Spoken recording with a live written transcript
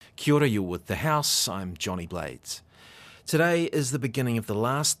Kia ora, you're with The House. I'm Johnny Blades. Today is the beginning of the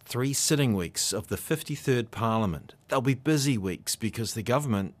last 3 sitting weeks of the 53rd Parliament. They'll be busy weeks because the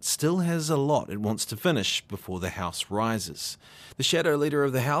government still has a lot it wants to finish before the House rises. The Shadow Leader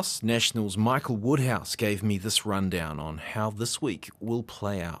of the House, National's Michael Woodhouse, gave me this rundown on how this week will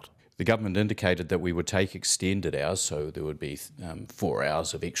play out. The government indicated that we would take extended hours, so there would be 4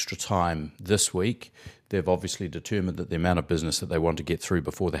 hours of extra time this week. They've obviously determined that the amount of business that they want to get through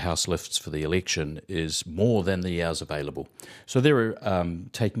before the House lifts for the election is more than the hours available. So they're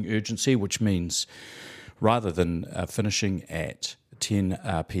taking urgency, which means rather than finishing at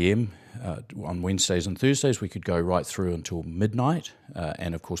 10 p.m. On Wednesdays and Thursdays, we could go right through until midnight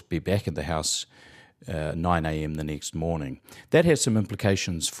and, of course, be back in the House 9 a.m. the next morning. That has some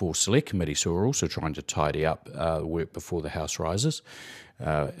implications for select committees who are also trying to tidy up work before the House rises.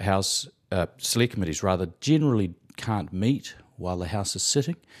 Select committees generally can't meet while the House is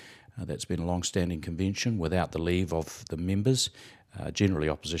sitting. That's been a long-standing convention without the leave of the members. Generally,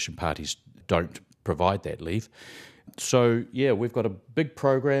 opposition parties don't provide that leave. So, we've got a big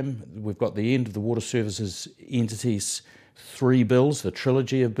program. We've got the end of the water services entities 3 bills, the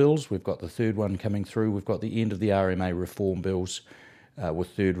trilogy of bills. We've got the third one coming through. We've got the end of the RMA reform bills with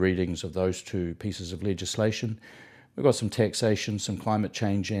third readings of those 2 pieces of legislation. We've got some taxation, some climate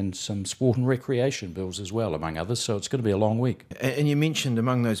change and some sport and recreation bills as well, among others. So it's going to be a long week. And you mentioned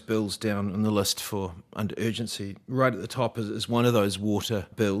among those bills down on the list for under urgency, right at the top is one of those water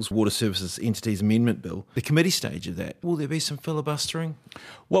bills, Water Services Entities Amendment Bill. The committee stage of that, will there be some filibustering?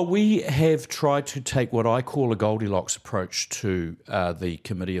 Well, we have tried to take what I call a Goldilocks approach to the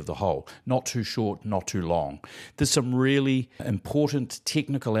Committee of the Whole. Not too short, not too long. There's some really important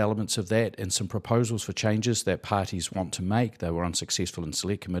technical elements of that and some proposals for changes that parties want to make. They were unsuccessful in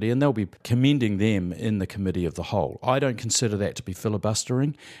Select Committee and they'll be commending them in the Committee of the Whole. I don't consider that to be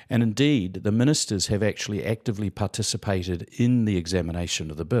filibustering, and indeed the ministers have actually actively participated in the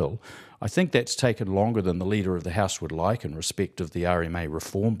examination of the bill. I think that's taken longer than the Leader of the House would like in respect of the RMA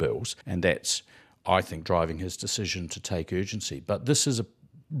reform bills, and that's, I think, driving his decision to take urgency. But this is a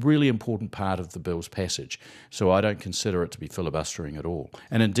really important part of the bill's passage, so I don't consider it to be filibustering at all.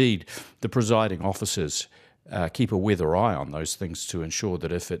 And indeed, the presiding officers keep a weather eye on those things to ensure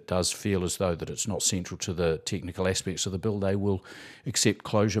that if it does feel as though that it's not central to the technical aspects of the bill, they will accept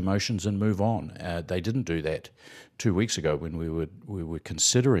closure motions and move on. They didn't do that 2 weeks ago when we were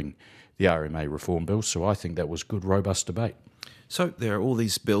considering the RMA reform bill, so I think that was good, robust debate. So there are all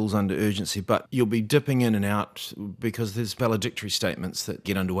these bills under urgency, but you'll be dipping in and out because there's valedictory statements that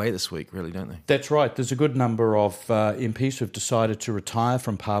get underway this week, really, don't they? That's right. There's a good number of MPs who've decided to retire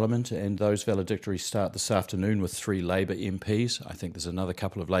from Parliament, and those valedictories start this afternoon with 3 Labour MPs. I think there's another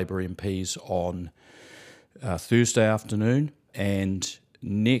couple of Labour MPs on Thursday afternoon, and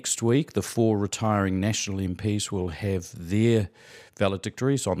next week the 4 retiring National MPs will have their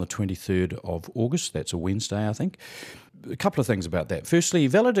valedictories on the 23rd of August. That's a Wednesday, I think. A couple of things about that. Firstly,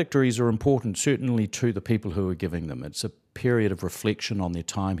 valedictories are important certainly to the people who are giving them. It's a period of reflection on their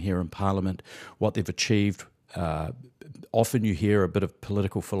time here in Parliament, what they've achieved. Often you hear a bit of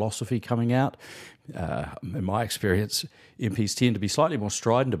political philosophy coming out. In my experience, MPs tend to be slightly more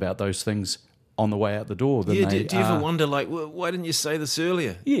strident about those things on the way out the door than do you ever wonder, why didn't you say this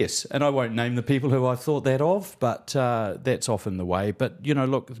earlier? Yes, and I won't name the people who I've thought that of, but that's often the way. But,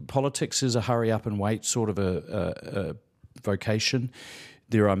 look, politics is a hurry up and wait sort of a vocation.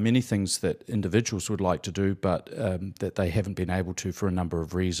 There are many things that individuals would like to do, but that they haven't been able to for a number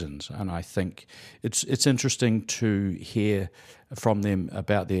of reasons. And I think it's interesting to hear from them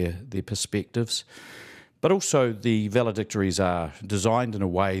about their perspectives. But also the valedictories are designed in a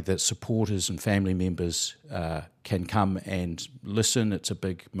way that supporters and family members can come and listen. It's a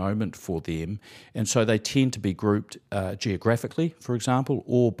big moment for them. And so they tend to be grouped geographically, for example,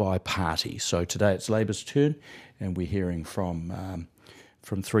 or by party. So today it's Labour's turn, and we're hearing from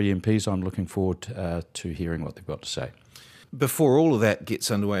 3 MPs. I'm looking forward to hearing what they've got to say. Before all of that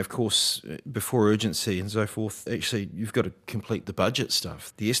gets underway, of course, before urgency and so forth, actually, you've got to complete the budget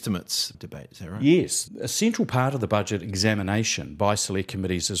stuff, the estimates debate, is that right? Yes. A central part of the budget examination by select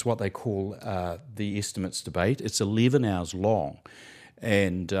committees is what they call the estimates debate. It's 11 hours long,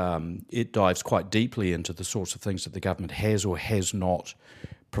 and it dives quite deeply into the sorts of things that the government has or has not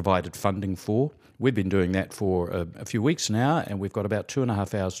provided funding for. We've been doing that for a few weeks now, and we've got about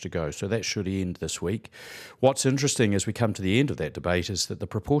 2.5 hours to go, so that should end this week. What's interesting as we come to the end of that debate is that the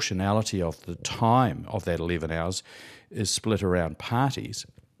proportionality of the time of that 11 hours is split around parties.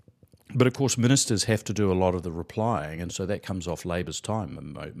 But of course, ministers have to do a lot of the replying, and so that comes off Labor's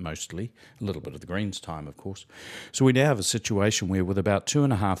time mostly, a little bit of the Greens' time, of course. So we now have a situation where, with about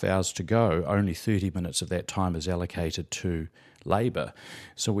 2.5 hours to go, only 30 minutes of that time is allocated to Labor.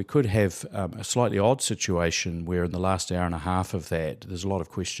 So we could have a slightly odd situation where in the last hour and a half of that, there's a lot of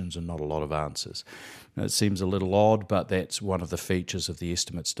questions and not a lot of answers. Now, it seems a little odd, but that's one of the features of the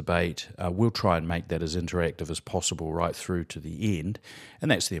estimates debate. We'll try and make that as interactive as possible right through to the end,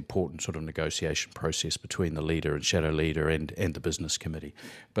 and that's the important sort of negotiation process between the leader and shadow leader and the business committee.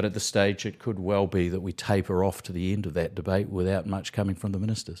 But at this stage, it could well be that we taper off to the end of that debate without much coming from the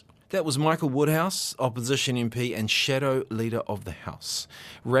ministers. That was Michael Woodhouse, Opposition MP and Shadow Leader of the House.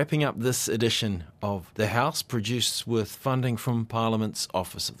 Wrapping up this edition of The House, produced with funding from Parliament's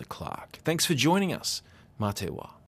Office of the Clerk. Thanks for joining us. Mā te wā.